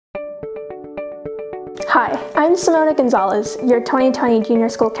Hi, I'm Simona Gonzalez, your 2020 Junior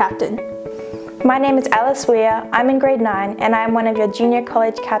School Captain. My name is Alice Weir. I'm in grade 9 and I'm one of your Junior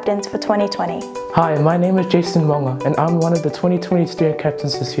College Captains for 2020. Hi, my name is Jason Monga and I'm one of the 2020 Student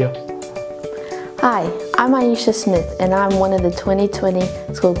Captains this year. Hi, I'm Aisha Smith and I'm one of the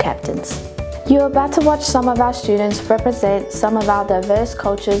 2020 School Captains. You're about to watch some of our students represent some of our diverse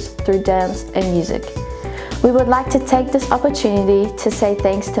cultures through dance and music. We would like to take this opportunity to say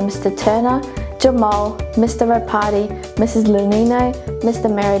thanks to Mr. Turner, Jamal, Mr. Rapati, Mrs. Lunino,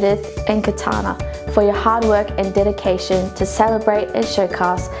 Mr. Meredith and Katana for your hard work and dedication to celebrate and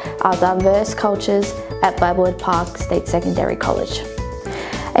showcase our diverse cultures at Blythewood Park State Secondary College.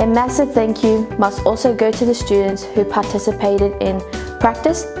 A massive thank you must also go to the students who participated in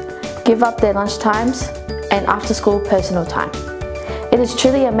practice, give up their lunch times and after school personal time. It is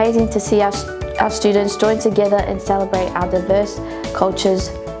truly amazing to see our students join together and celebrate our diverse cultures.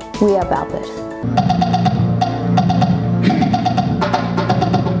 We are Blythewood.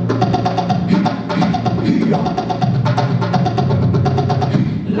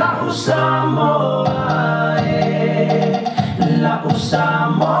 La Samoa, La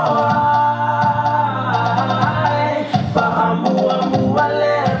Samoa, fahamua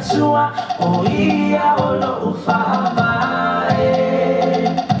muale tua, oia olo ufahavae,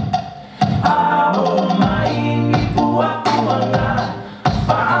 aho maini pua puanga,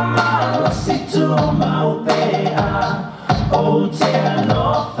 fahamalo situ maupea, o te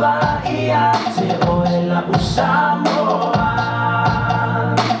alofa ia te oe La Samoa.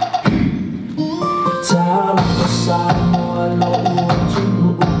 Samoa lo utunu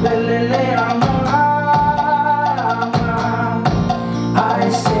upelele amanga ai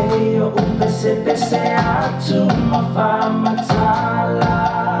se yo upese pese atu mafama tala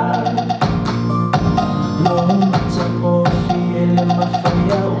lo matamo fiele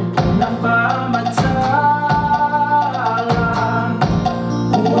mafaya upuna fama tala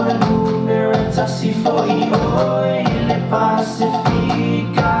uanu merita sifo iyo ile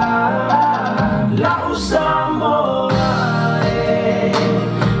Pacifica La Samoa,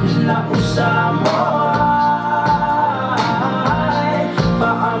 La Samoa,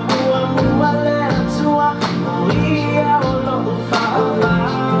 fahamua muale tua, oia olo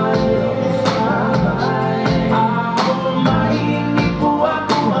ufahavae, aho maini pua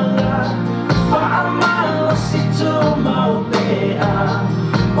puanga, fahamalo situ maupea,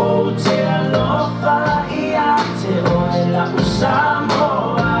 o te alofa ia te oe La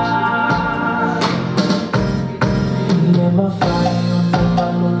Samoa. Never find on the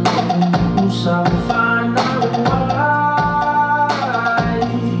balloon, some fun away.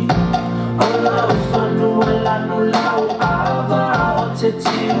 Oh, love for no lau ava o te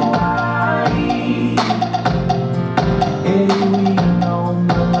tiwai. E we know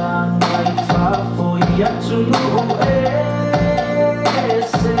malanga I fafo yatunu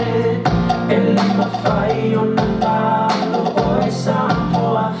ese. Ele mafai on the lalo o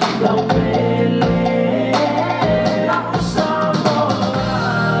Samoa lau pele. La Samoa,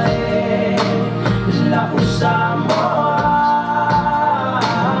 La Samoa,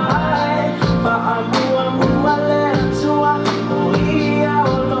 fahamua muale atua, oia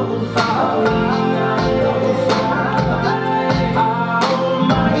ola ufahavae, aho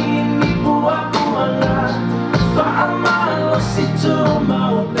maini pua puanga, fahamalo situ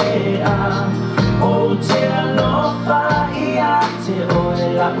maupea, o te alofa ia te oe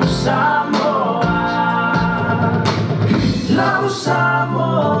La Samoa. La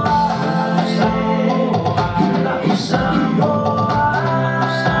Samoa.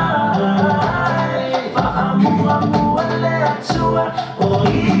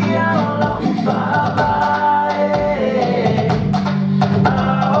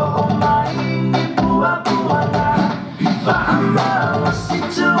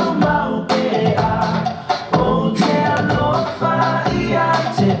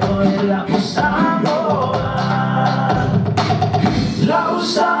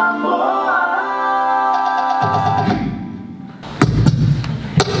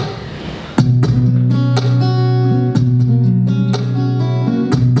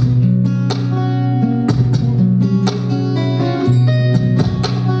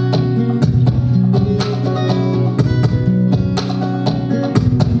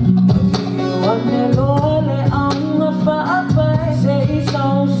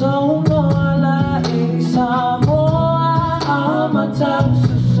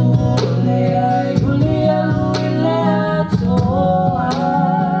 Susu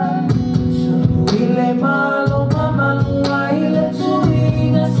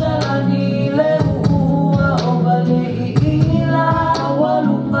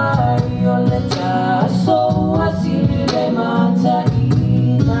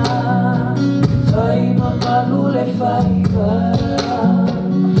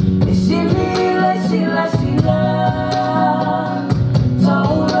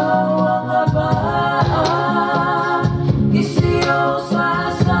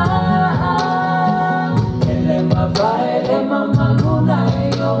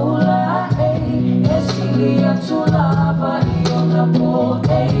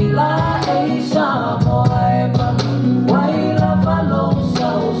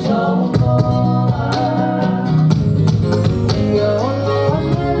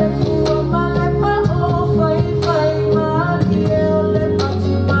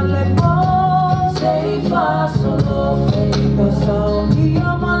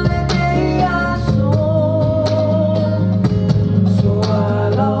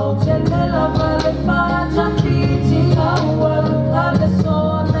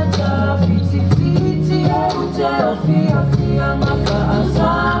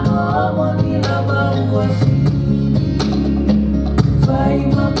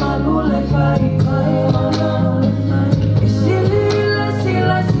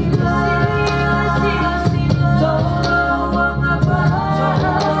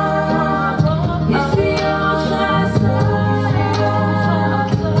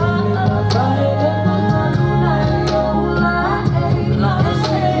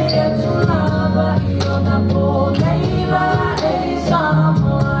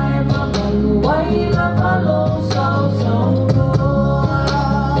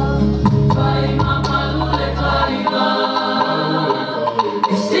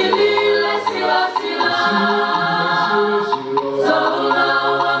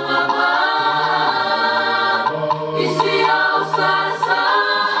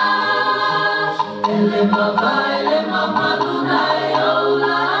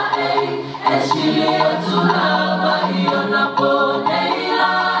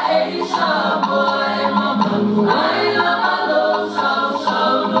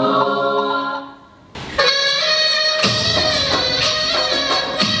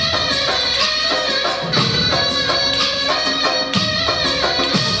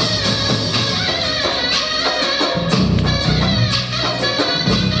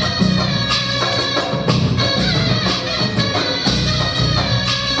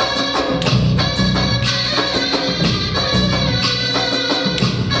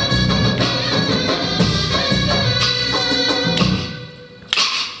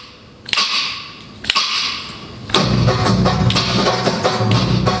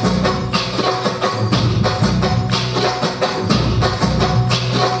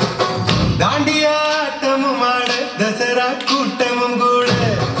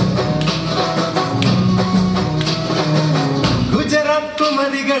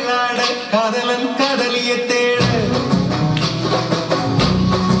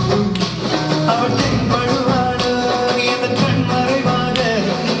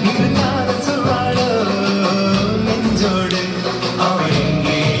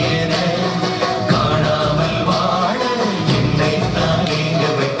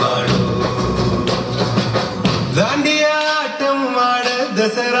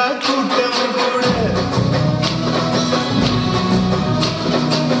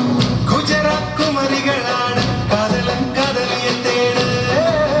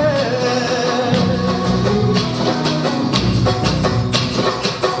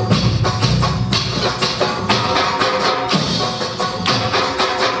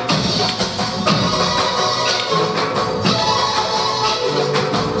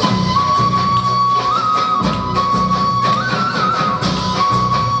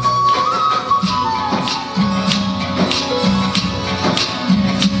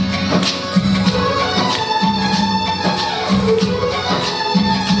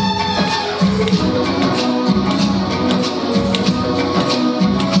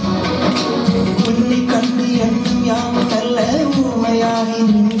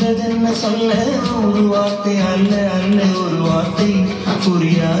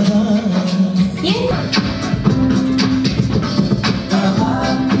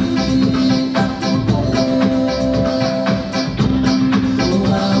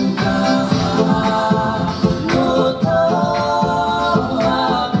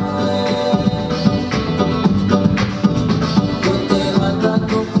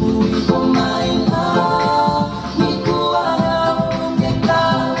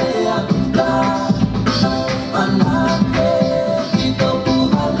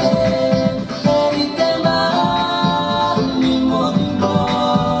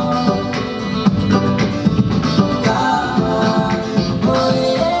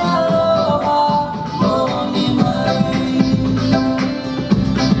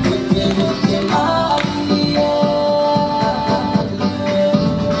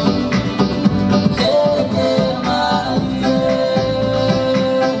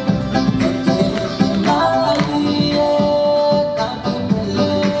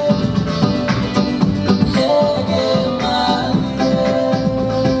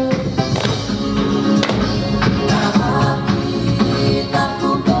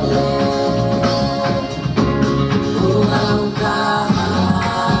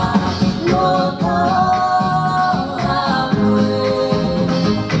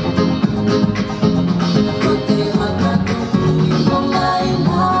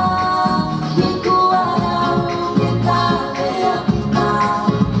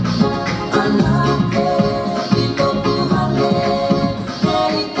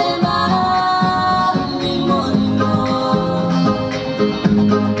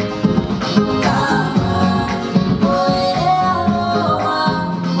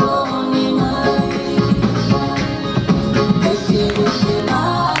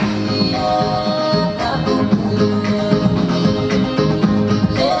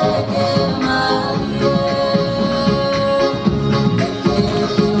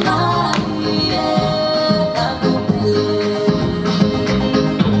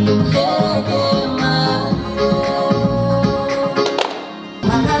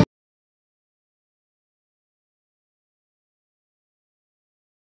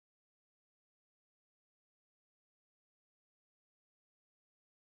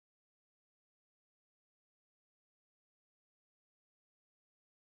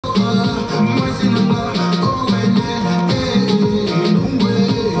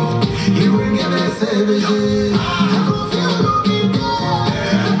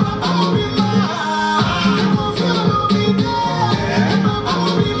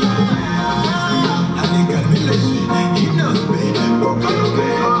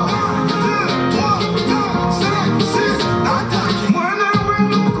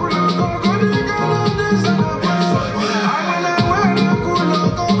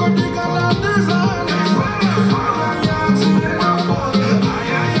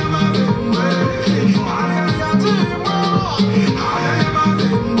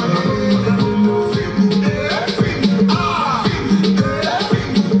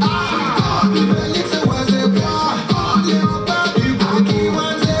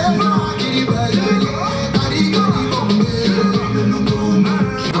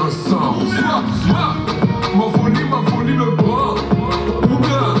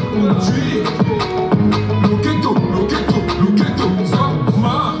G.